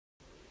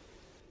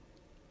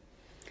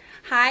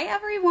Hi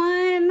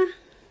everyone.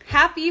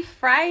 Happy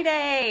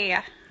Friday.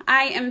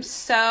 I am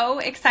so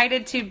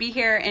excited to be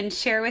here and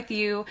share with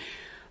you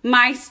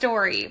my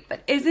story.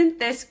 But isn't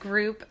this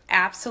group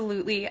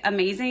absolutely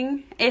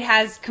amazing? It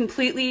has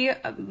completely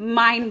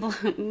mind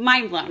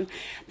blown.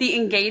 The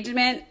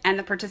engagement and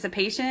the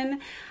participation.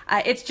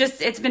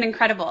 It's been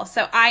incredible.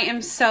 So I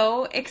am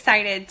so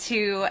excited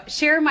to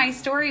share my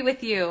story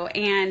with you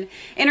and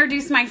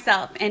introduce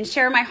myself and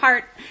share my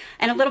heart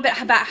and a little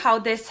bit about how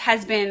this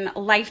has been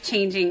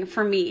life-changing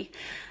for me.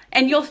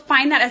 And you'll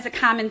find that as a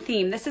common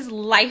theme. This is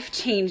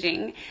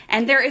life-changing,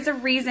 and there is a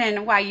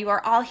reason why you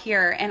are all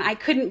here, and I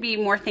couldn't be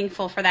more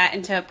thankful for that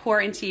and to pour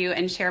into you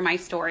and share my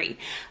story.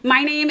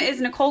 My name is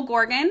Nicole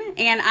Gorgon,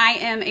 and I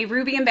am a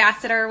Ruby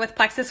Ambassador with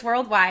Plexus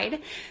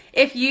Worldwide.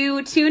 If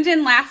you tuned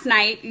in last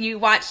night, you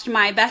watched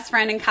my best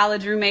friend and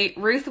college roommate,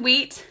 Ruth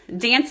Wheat,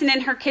 dancing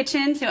in her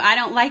kitchen to I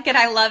Don't Like It,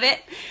 I Love It.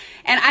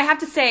 And I have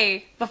to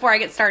say, before I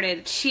get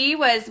started, she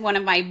was one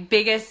of my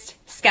biggest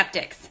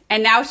skeptics.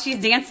 And now she's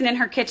dancing in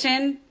her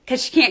kitchen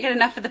because she can't get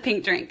enough of the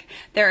pink drink.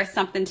 There is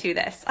something to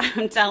this,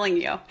 I'm telling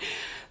you.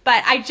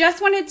 But I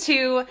just wanted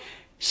to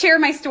share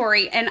my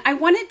story. And I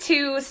wanted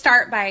to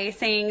start by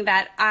saying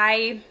that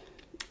I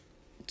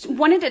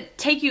wanted to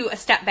take you a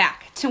step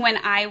back to when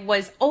I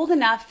was old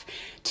enough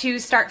to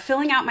start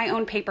filling out my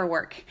own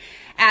paperwork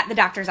at the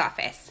doctor's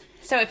office.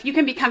 So if you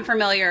can become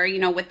familiar,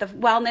 with the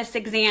wellness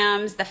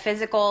exams, the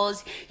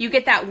physicals, you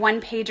get that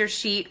one-pager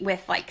sheet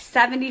with like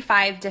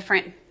 75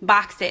 different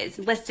boxes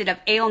listed of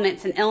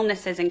ailments and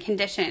illnesses and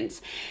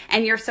conditions.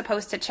 And you're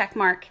supposed to check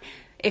mark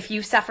if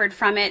you suffered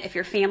from it, if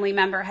your family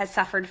member has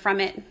suffered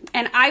from it.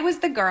 And I was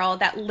the girl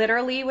that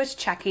literally was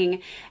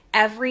checking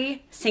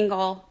every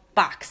single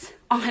box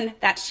on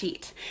that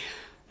sheet.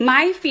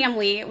 My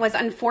family was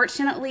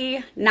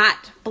unfortunately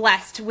not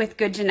blessed with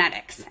good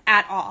genetics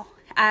at all.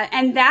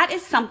 And that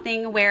is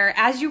something where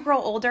as you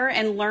grow older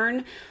and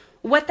learn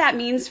what that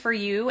means for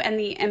you and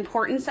the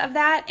importance of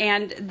that,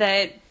 and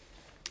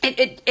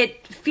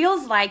it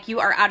feels like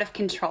you are out of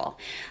control.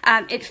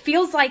 It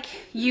feels like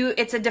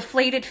it's a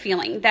deflated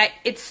feeling, that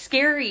it's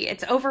scary,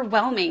 it's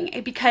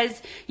overwhelming,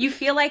 because you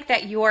feel like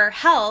that your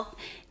health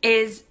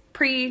is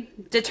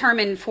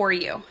predetermined for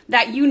you,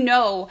 that you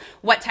know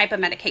what type of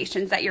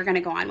medications that you're going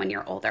to go on when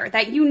you're older,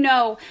 that you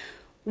know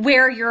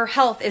where your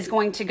health is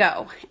going to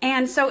go.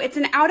 And so it's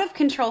an out of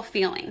control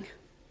feeling.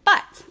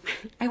 But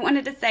I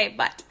wanted to say,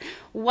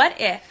 what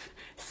if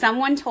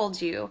someone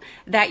told you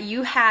that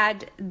you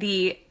had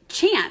the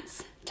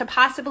chance to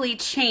possibly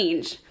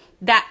change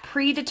that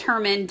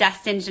predetermined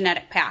destined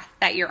genetic path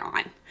that you're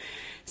on?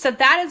 So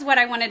that is what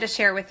I wanted to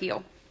share with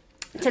you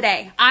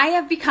today. I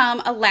have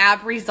become a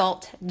lab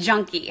result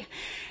junkie.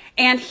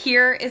 And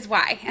here is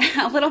why.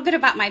 A little bit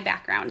about my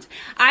background.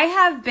 I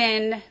have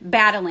been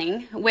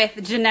battling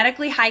with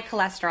genetically high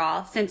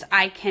cholesterol since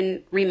I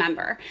can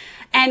remember.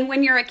 And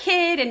when you're a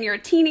kid and you're a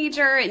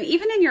teenager and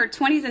even in your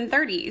 20s and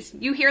 30s,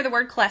 you hear the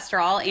word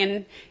cholesterol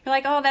and you're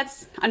like, oh,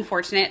 that's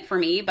unfortunate for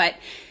me. But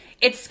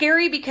it's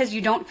scary because you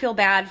don't feel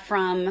bad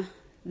from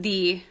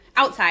the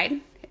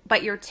outside,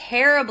 but you're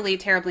terribly,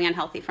 terribly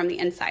unhealthy from the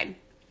inside.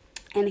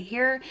 And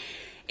here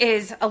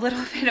is a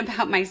little bit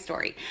about my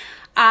story.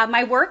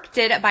 My work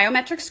did a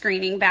biometric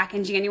screening back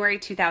in January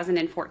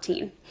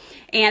 2014,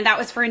 and that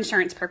was for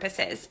insurance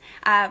purposes.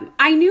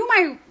 I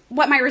knew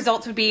what my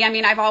results would be. I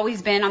mean, I've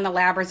always been on the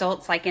lab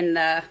results, like in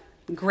the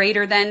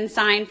greater than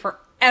sign for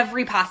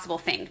every possible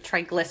thing: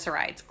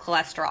 triglycerides,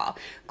 cholesterol,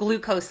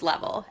 glucose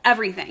level,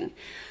 everything.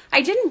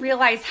 I didn't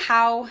realize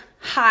how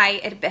high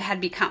it had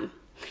become.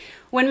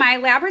 When my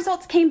lab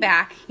results came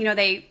back,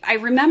 I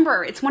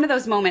remember, it's one of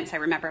those moments I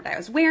remember that I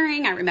was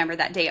wearing. I remember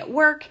that day at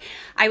work.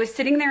 I was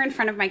sitting there in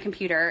front of my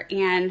computer,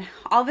 and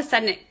all of a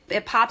sudden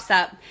it pops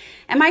up,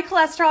 and my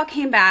cholesterol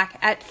came back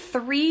at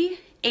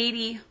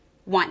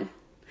 381.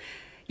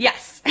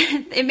 Yes,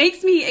 it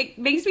makes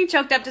me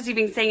choked up just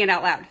even saying it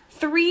out loud.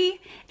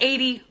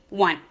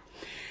 381.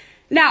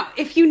 Now,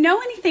 if you know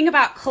anything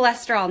about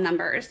cholesterol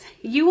numbers,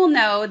 you will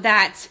know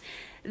that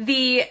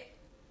the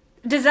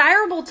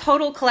desirable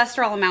total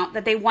cholesterol amount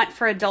that they want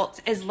for adults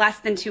is less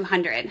than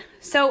 200.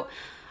 So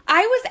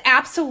I was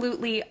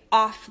absolutely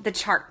off the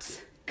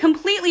charts,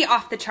 completely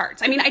off the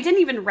charts. I mean, I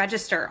didn't even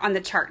register on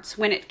the charts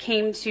when it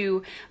came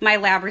to my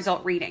lab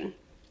result reading.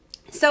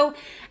 So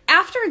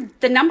after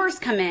the numbers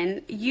come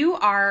in, you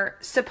are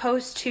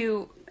supposed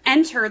to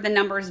enter the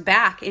numbers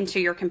back into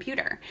your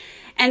computer.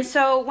 And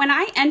so when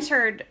I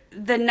entered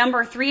the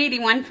number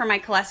 381 for my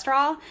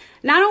cholesterol,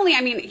 not only,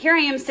 here I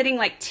am sitting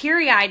like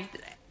teary-eyed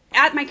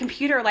at my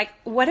computer, like,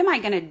 what am I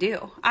going to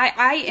do?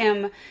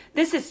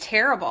 This is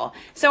terrible.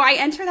 So I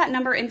enter that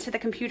number into the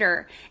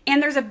computer,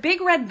 and there's a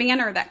big red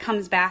banner that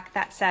comes back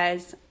that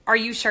says, are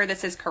you sure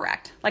this is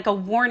correct? Like a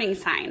warning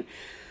sign.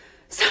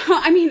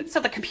 So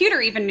the computer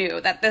even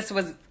knew that this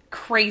was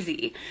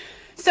crazy.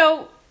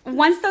 So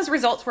once those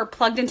results were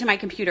plugged into my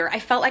computer, I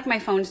felt like my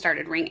phone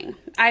started ringing.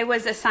 I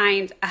was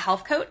assigned a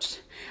health coach.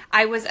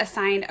 I was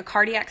assigned a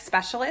cardiac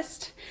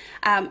specialist.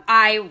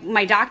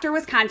 My doctor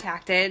was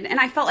contacted, and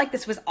I felt like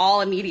this was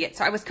all immediate.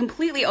 So I was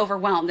completely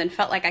overwhelmed and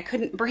felt like I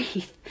couldn't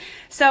breathe.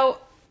 So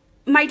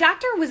my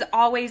doctor was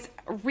always,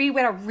 we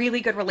had a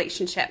really good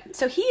relationship.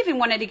 So he even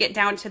wanted to get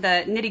down to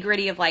the nitty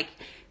gritty of like,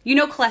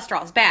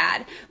 cholesterol is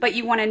bad, but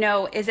you want to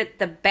know, is it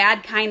the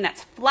bad kind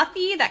that's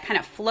fluffy, that kind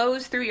of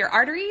flows through your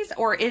arteries,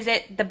 or is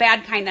it the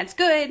bad kind that's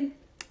good?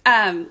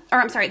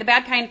 The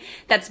bad kind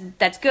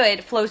that's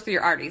good flows through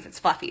your arteries. It's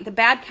fluffy. The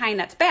bad kind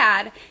that's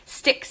bad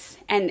sticks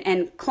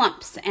and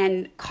clumps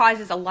and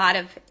causes a lot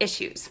of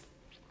issues.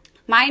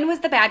 Mine was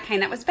the bad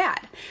kind that was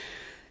bad.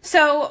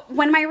 So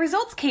when my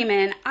results came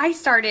in, I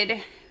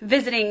started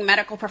visiting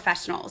medical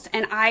professionals,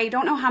 and I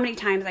don't know how many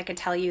times I could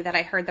tell you that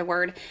I heard the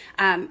word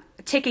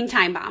ticking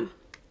time bomb,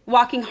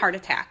 walking heart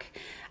attack,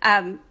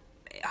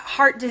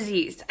 heart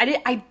disease.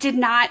 I did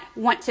not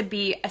want to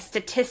be a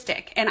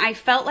statistic, and I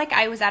felt like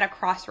I was at a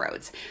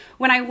crossroads.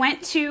 When I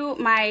went to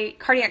my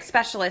cardiac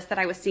specialist that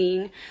I was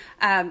seeing,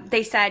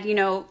 they said,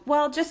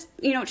 just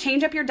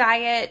change up your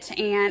diet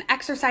and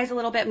exercise a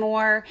little bit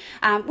more,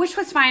 which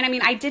was fine. I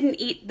mean, I didn't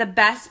eat the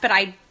best, but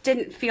I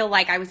didn't feel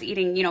like I was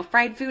eating,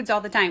 fried foods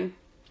all the time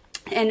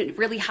and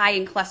really high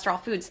in cholesterol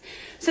foods.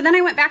 So then I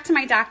went back to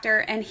my doctor,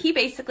 and he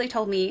basically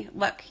told me,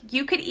 look,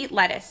 you could eat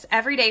lettuce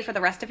every day for the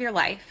rest of your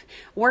life,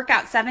 work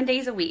out 7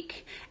 days a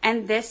week,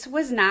 and this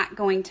was not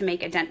going to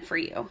make a dent for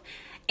you.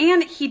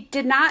 And he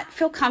did not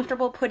feel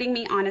comfortable putting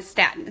me on a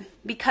statin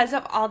because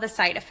of all the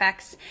side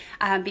effects,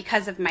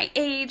 because of my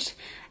age.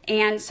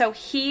 And so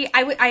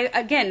I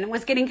again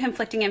was getting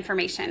conflicting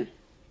information.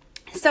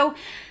 So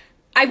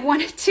I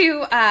wanted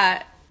to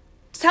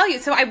tell you,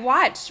 so I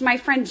watched my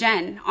friend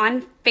Jen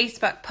on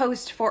Facebook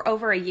post for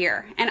over a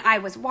year, and I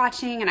was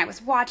watching and I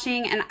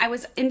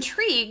was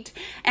intrigued,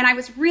 and I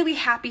was really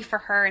happy for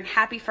her and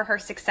happy for her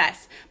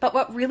success. But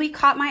what really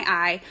caught my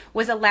eye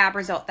was a lab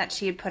result that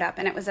she had put up,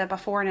 and it was a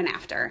before and an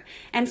after.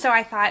 And so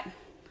I thought,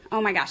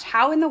 oh my gosh,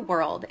 how in the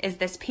world is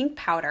this pink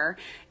powder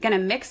gonna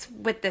mix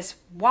with this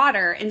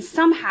water and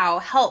somehow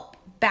help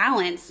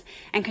balance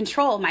and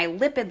control my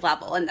lipid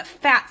level and the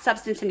fat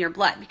substance in your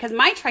blood? Because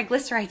my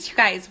triglycerides, you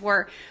guys,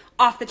 were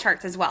off the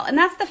charts as well. And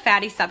that's the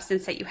fatty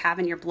substance that you have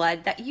in your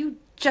blood that you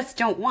just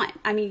don't want.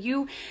 I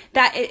mean,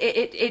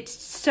 it's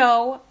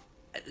so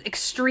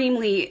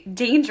extremely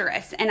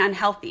dangerous and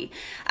unhealthy.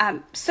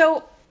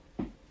 Outside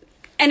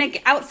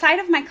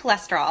of my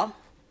cholesterol,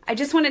 I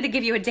just wanted to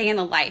give you a day in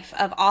the life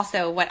of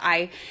also what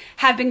I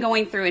have been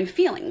going through and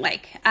feeling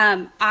like.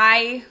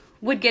 I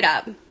would get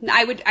up,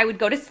 I would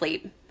go to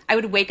sleep. I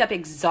would wake up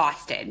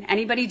exhausted.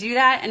 Anybody do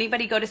that?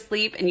 Anybody go to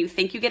sleep and you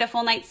think you get a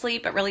full night's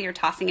sleep, but really you're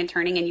tossing and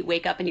turning, and you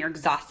wake up and you're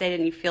exhausted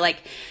and you feel like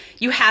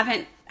you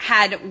haven't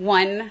had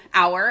 1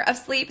 hour of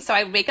sleep? So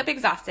I would wake up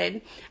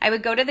exhausted. I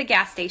would go to the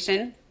gas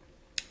station.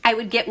 I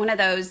would get one of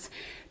those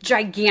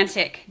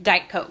gigantic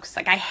Diet Cokes.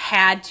 Like, I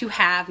had to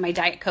have my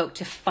Diet Coke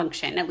to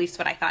function, at least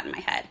what I thought in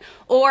my head.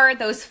 Or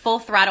those full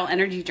throttle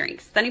energy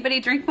drinks. Does anybody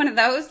drink one of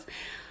those?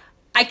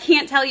 I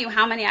can't tell you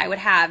how many I would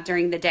have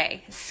during the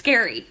day.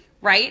 Scary,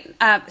 right?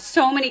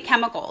 So many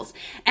chemicals.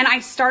 And I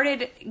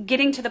started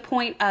getting to the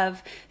point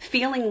of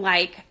feeling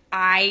like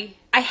I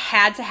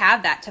had to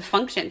have that to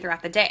function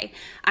throughout the day.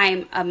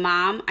 I'm a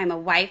mom, I'm a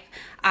wife,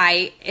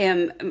 I'm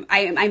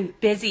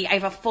busy, I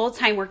have a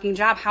full-time working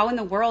job. How in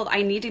the world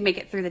I need to make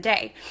it through the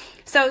day?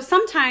 So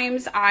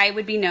sometimes I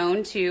would be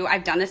known to,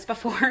 I've done this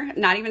before,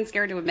 not even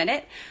scared to admit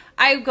it.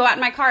 I would go out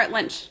in my car at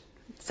lunch,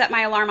 set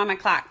my alarm on my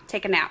clock,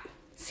 take a nap.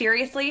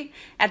 Seriously,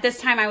 at this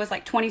time I was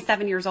like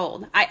 27 years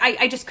old.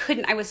 I just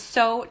couldn't. I was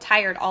so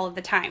tired all of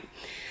the time.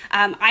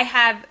 I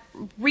had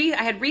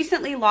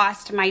recently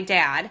lost my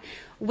dad,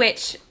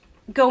 which,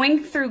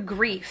 going through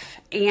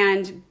grief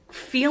and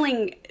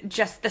feeling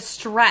just the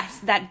stress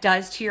that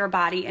does to your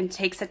body and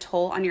takes a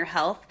toll on your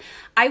health,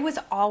 I was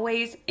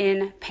always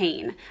in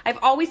pain. I've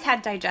always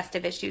had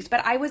digestive issues,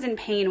 but I was in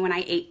pain when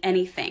I ate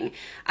anything.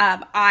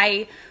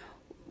 I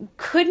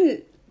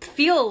couldn't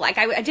feel like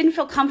I didn't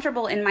feel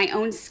comfortable in my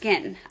own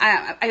skin.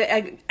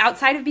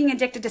 Outside of being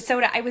addicted to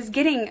soda, I was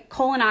getting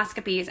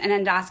colonoscopies and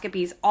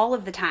endoscopies all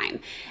of the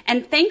time.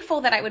 And thankful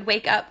that I would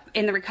wake up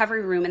in the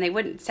recovery room and they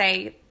wouldn't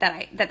say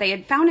that they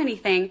had found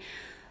anything,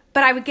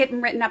 but I would get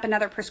written up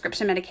another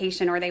prescription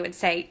medication, or they would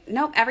say,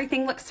 nope,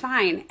 everything looks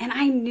fine. And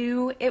I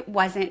knew it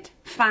wasn't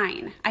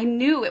fine. I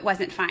knew it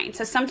wasn't fine.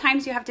 So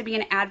sometimes you have to be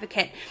an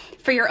advocate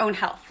for your own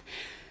health.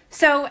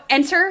 So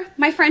enter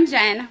my friend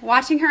Jen.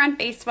 Watching her on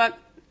Facebook,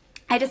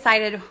 I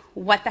decided,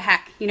 what the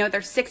heck?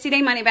 There's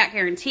 60-day money-back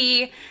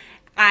guarantee.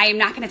 I'm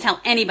not going to tell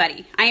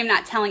anybody. I am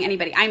not telling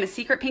anybody. I'm a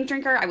secret pink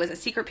drinker. I was a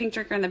secret pink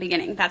drinker in the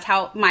beginning. That's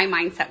how my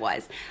mindset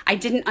was. I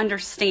didn't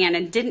understand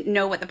and didn't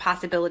know what the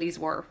possibilities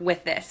were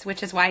with this,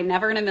 which is why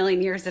never in a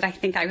million years did I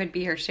think I would be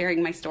here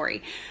sharing my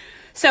story.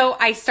 So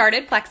I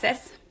started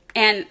Plexus.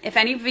 And if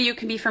any of you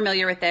can be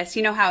familiar with this,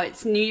 you know how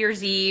it's New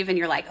Year's Eve and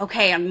you're like,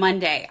 okay, on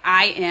Monday,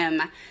 I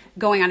am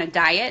going on a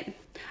diet.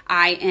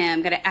 I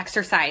am going to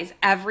exercise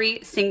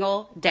every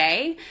single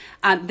day.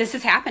 This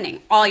is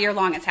happening all year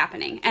long. It's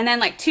happening. And then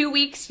like 2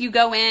 weeks you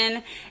go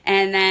in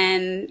and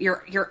then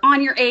you're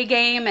on your A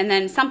game, and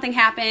then something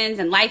happens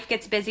and life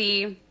gets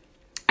busy,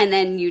 and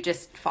then you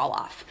just fall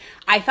off.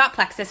 I thought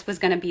Plexus was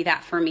going to be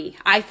that for me.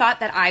 I thought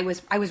that I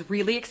was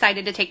really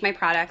excited to take my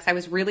products. I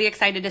was really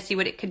excited to see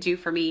what it could do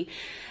for me.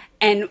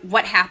 And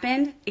what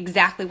happened?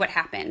 Exactly what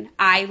happened.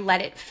 I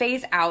let it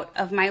phase out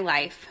of my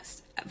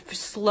life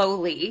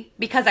slowly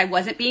because I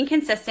wasn't being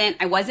consistent.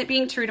 I wasn't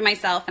being true to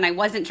myself, and I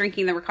wasn't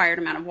drinking the required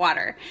amount of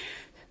water.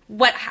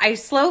 What I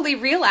slowly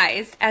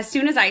realized as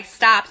soon as I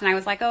stopped and I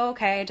was like, oh,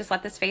 okay, just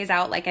let this phase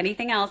out like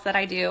anything else that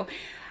I do,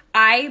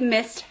 I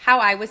missed how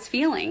I was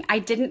feeling. I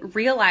didn't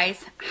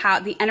realize how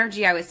the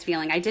energy I was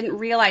feeling. I didn't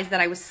realize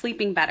that I was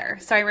sleeping better.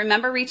 So I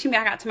remember reaching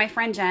back out to my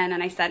friend Jen,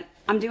 and I said,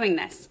 I'm doing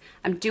this.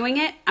 I'm doing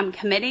it. I'm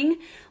committing.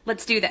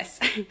 Let's do this.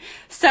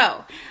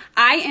 So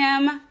I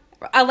am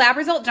a lab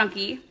result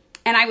junkie,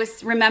 and I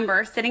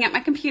remember sitting at my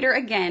computer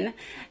again,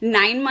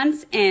 9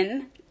 months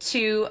in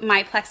to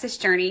my Plexus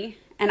journey.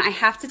 And I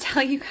have to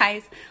tell you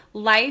guys,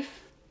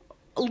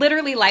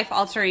 literally life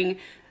altering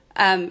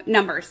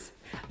numbers.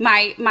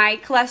 My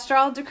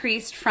cholesterol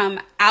decreased from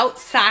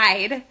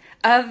outside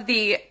of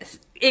the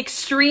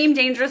extreme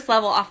dangerous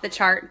level off the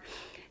chart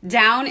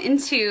down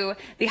into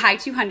the high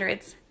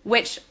 200s,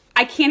 which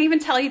I can't even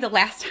tell you the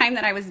last time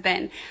that I was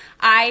been.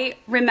 I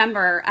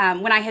remember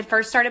when I had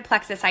first started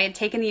Plexus, I had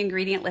taken the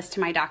ingredient list to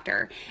my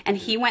doctor, and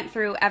he went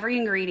through every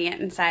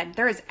ingredient and said,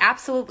 there is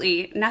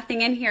absolutely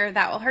nothing in here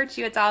that will hurt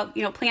you. It's all,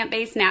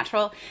 plant-based,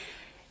 natural.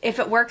 If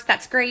it works,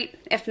 that's great.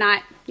 If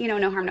not,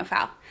 no harm, no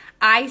foul.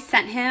 I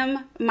sent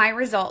him my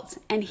results,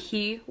 and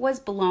he was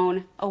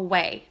blown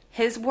away.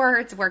 His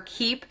words were,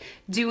 keep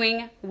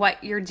doing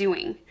what you're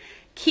doing.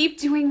 Keep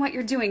doing what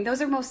you're doing.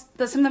 Those are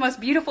some of the most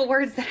beautiful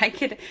words that I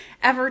could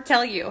ever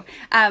tell you.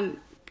 And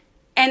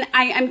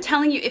I'm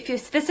telling you, if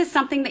this is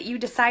something that you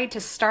decide to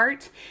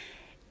start,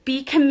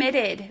 be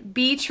committed,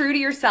 be true to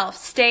yourself,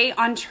 stay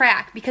on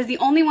track, because the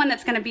only one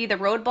that's going to be the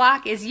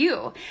roadblock is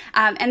you.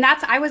 And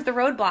I was the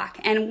roadblock.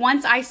 And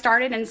once I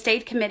started and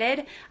stayed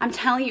committed, I'm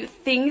telling you,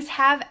 things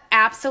have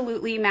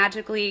absolutely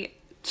magically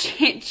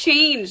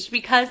changed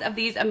because of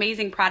these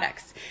amazing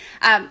products.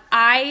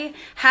 I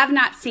have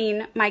not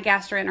seen my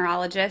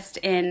gastroenterologist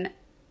in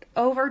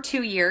over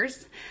 2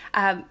 years.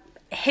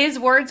 His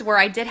words were,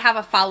 I did have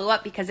a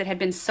follow-up because it had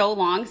been so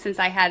long since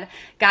I had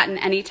gotten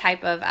any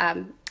type of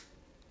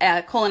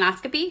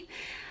colonoscopy.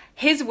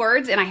 His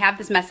words, and I have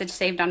this message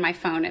saved on my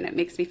phone, and it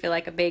makes me feel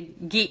like a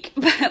big geek,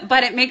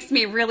 but it makes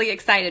me really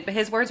excited. But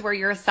his words were,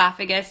 your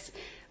esophagus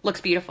looks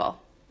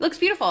beautiful. Looks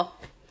beautiful.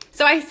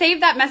 So I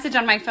saved that message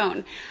on my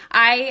phone.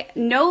 I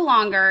no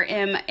longer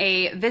am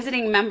a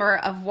visiting member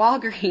of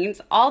Walgreens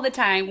all the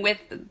time with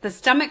the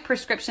stomach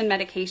prescription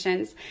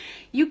medications.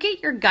 You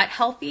get your gut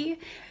healthy,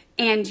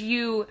 and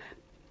you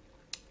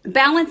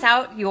balance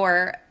out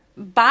your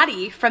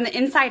body from the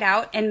inside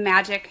out, and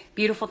magic,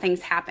 beautiful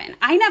things happen.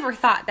 I never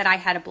thought that I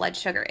had a blood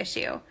sugar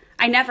issue.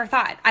 I never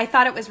thought. I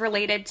thought it was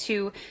related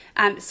to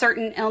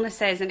certain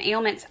illnesses and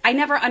ailments. I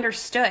never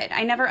understood.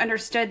 I never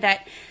understood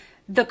that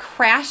the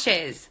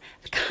crashes,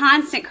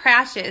 constant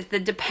crashes, the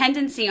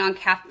dependency on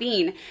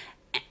caffeine,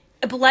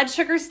 blood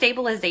sugar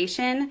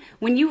stabilization,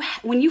 when you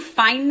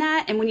find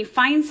that, and when you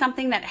find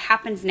something that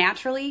happens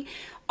naturally,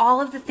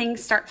 all of the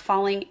things start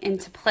falling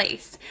into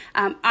place.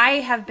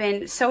 I have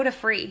been soda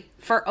free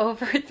for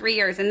over 3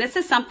 years, and this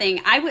is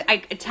something I'm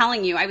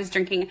telling you, I was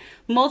drinking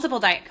multiple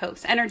Diet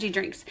Cokes, energy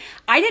drinks.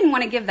 I didn't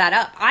want to give that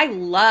up. I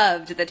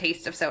loved the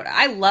taste of soda.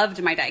 I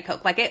loved my Diet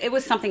Coke. Like it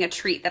was something, a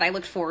treat that I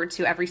looked forward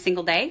to every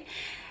single day.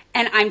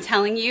 And I'm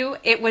telling you,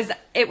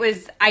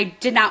 I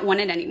did not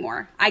want it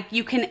anymore. I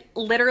can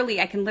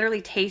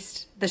literally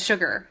taste the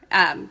sugar.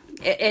 And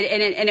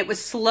it was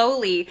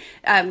slowly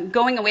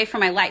going away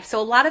from my life.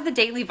 So a lot of the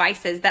daily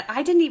vices that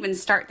I didn't even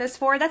start this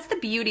for, that's the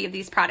beauty of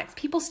these products.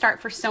 People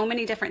start for so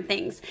many different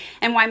things.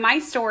 And why my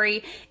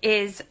story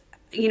is,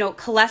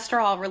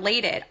 cholesterol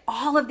related,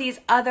 all of these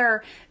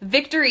other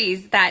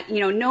victories that,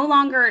 no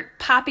longer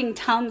popping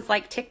Tums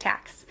like Tic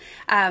Tacs.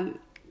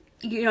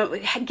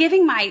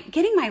 Getting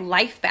my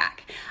life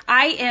back.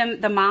 I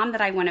am the mom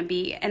that I want to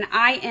be, and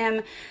I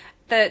am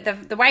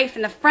the wife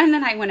and the friend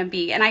that I want to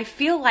be. And I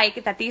feel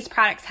like that these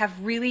products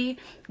have really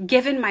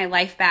given my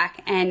life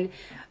back and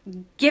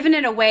given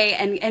it away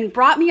and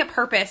brought me a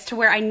purpose to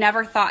where I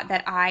never thought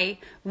that I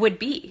would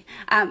be.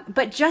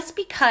 But just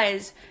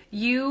because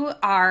you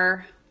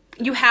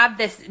have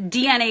this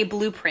DNA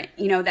blueprint,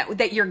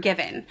 that you're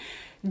given,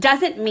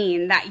 doesn't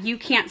mean that you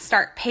can't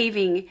start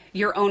paving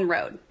your own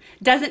road.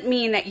 Doesn't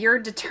mean that you're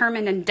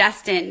determined and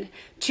destined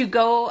to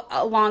go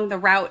along the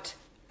route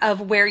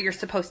of where you're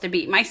supposed to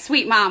be. My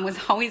sweet mom was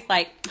always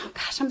like, oh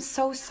gosh, I'm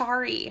so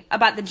sorry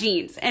about the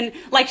genes. And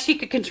like she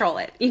could control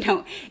it.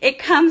 It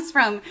comes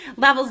from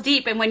levels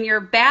deep. And when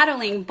you're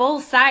battling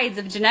both sides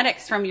of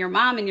genetics from your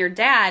mom and your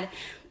dad,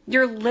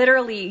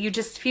 you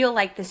just feel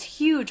like this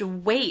huge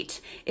weight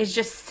is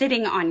just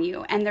sitting on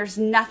you, and there's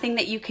nothing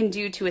that you can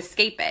do to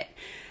escape it.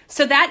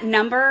 So that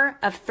number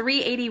of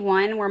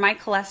 381 where my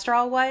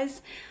cholesterol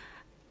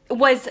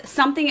was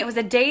something, it was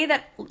a day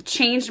that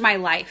changed my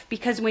life,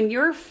 because when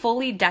you're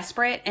fully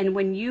desperate and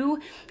when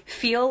you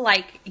feel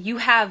like you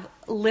have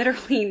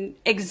literally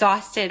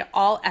exhausted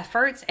all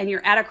efforts and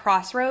you're at a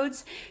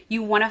crossroads,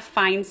 you want to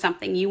find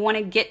something. You want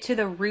to get to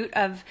the root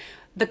of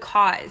the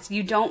cause.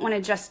 You don't want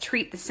to just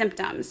treat the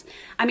symptoms.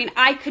 I mean,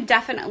 I could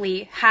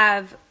definitely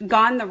have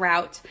gone the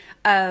route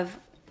of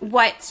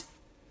what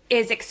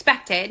is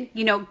expected,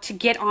 you know, to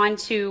get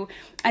onto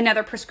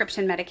another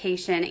prescription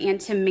medication and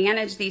to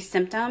manage these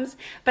symptoms.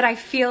 But I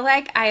feel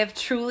like I have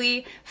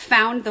truly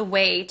found the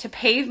way to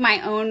pave my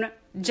own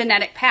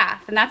genetic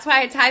path. And that's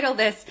why I title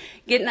this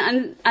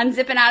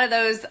Unzipping Out of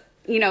Those,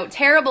 you know,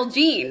 Terrible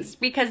Genes,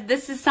 because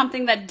this is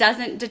something that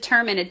doesn't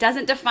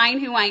define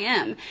who I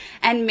am.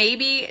 And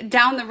maybe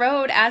down the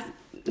road, as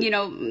you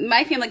know,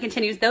 my family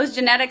continues, those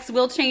genetics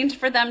will change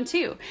for them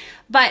too.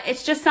 But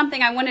it's just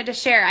something I wanted to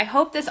share. I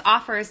hope this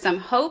offers some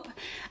hope,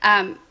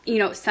 you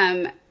know,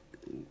 some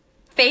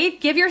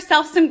faith. Give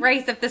yourself some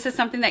grace if this is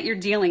something that you're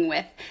dealing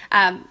with.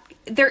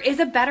 There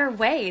is a better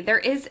way. There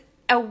is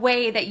a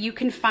way that you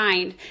can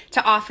find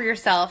to offer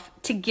yourself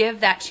to give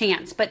that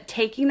chance. But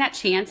taking that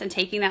chance and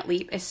taking that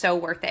leap is so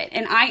worth it.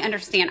 And I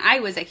understand, I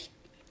was a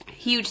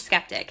huge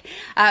skeptic.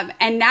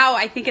 And now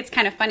I think it's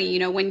kind of funny, you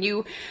know,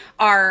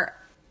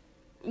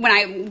 when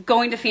I'm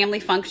going to family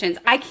functions,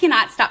 I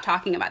cannot stop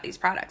talking about these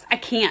products. I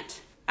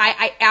can't.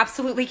 I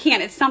absolutely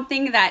can't. It's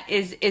something that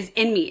is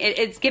in me.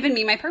 It's given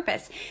me my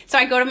purpose. So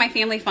I go to my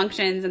family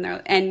functions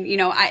and you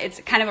know, it's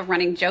kind of a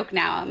running joke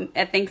now.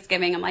 At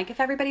Thanksgiving, I'm like, if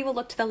everybody will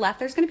look to the left,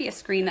 there's going to be a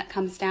screen that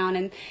comes down,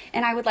 and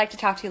I would like to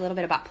talk to you a little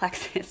bit about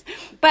plexus.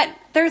 But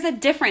there's a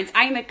difference.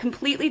 I am a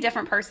completely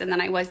different person than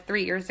I was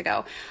 3 years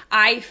ago.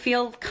 I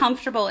feel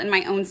comfortable in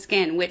my own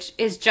skin, which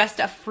is just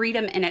a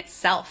freedom in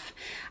itself.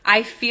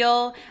 I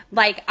feel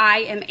like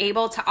I am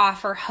able to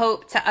offer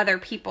hope to other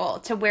people,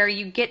 to where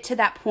you get to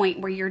that point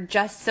where you're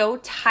just so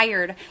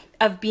tired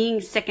of being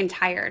sick and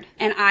tired.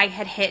 And I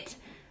had hit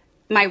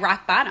my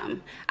rock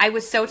bottom. I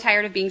was so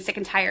tired of being sick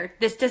and tired.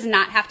 This does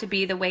not have to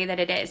be the way that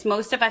it is.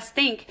 Most of us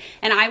think,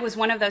 and I was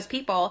one of those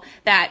people,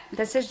 that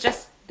this is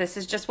just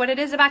what it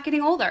is about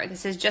getting older.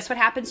 This is just what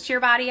happens to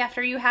your body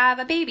after you have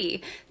a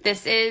baby.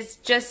 This is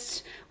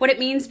just what it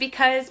means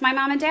because my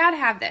mom and dad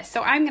have this,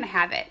 so I'm going to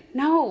have it.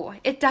 No,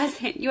 it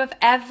doesn't. You have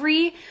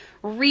every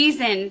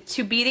reason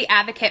to be the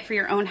advocate for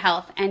your own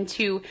health and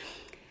to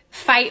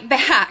fight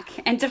back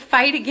and to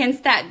fight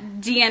against that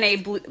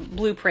DNA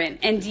blueprint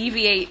and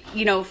deviate,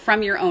 you know,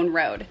 from your own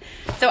road.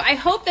 So I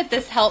hope that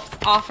this helps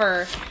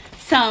offer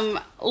some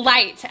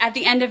light at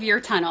the end of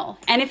your tunnel.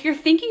 And if you're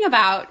thinking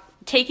about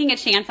taking a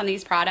chance on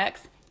these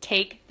products,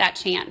 take that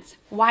chance.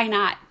 Why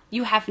not?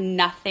 You have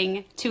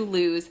nothing to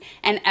lose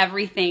and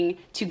everything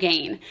to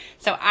gain.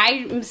 So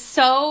I'm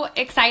so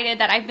excited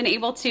that I've been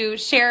able to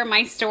share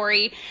my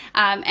story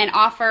and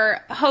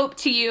offer hope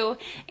to you.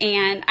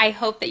 And I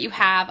hope that you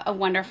have a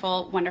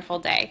wonderful, wonderful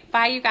day.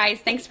 Bye, you guys.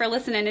 Thanks for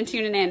listening and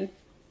tuning in.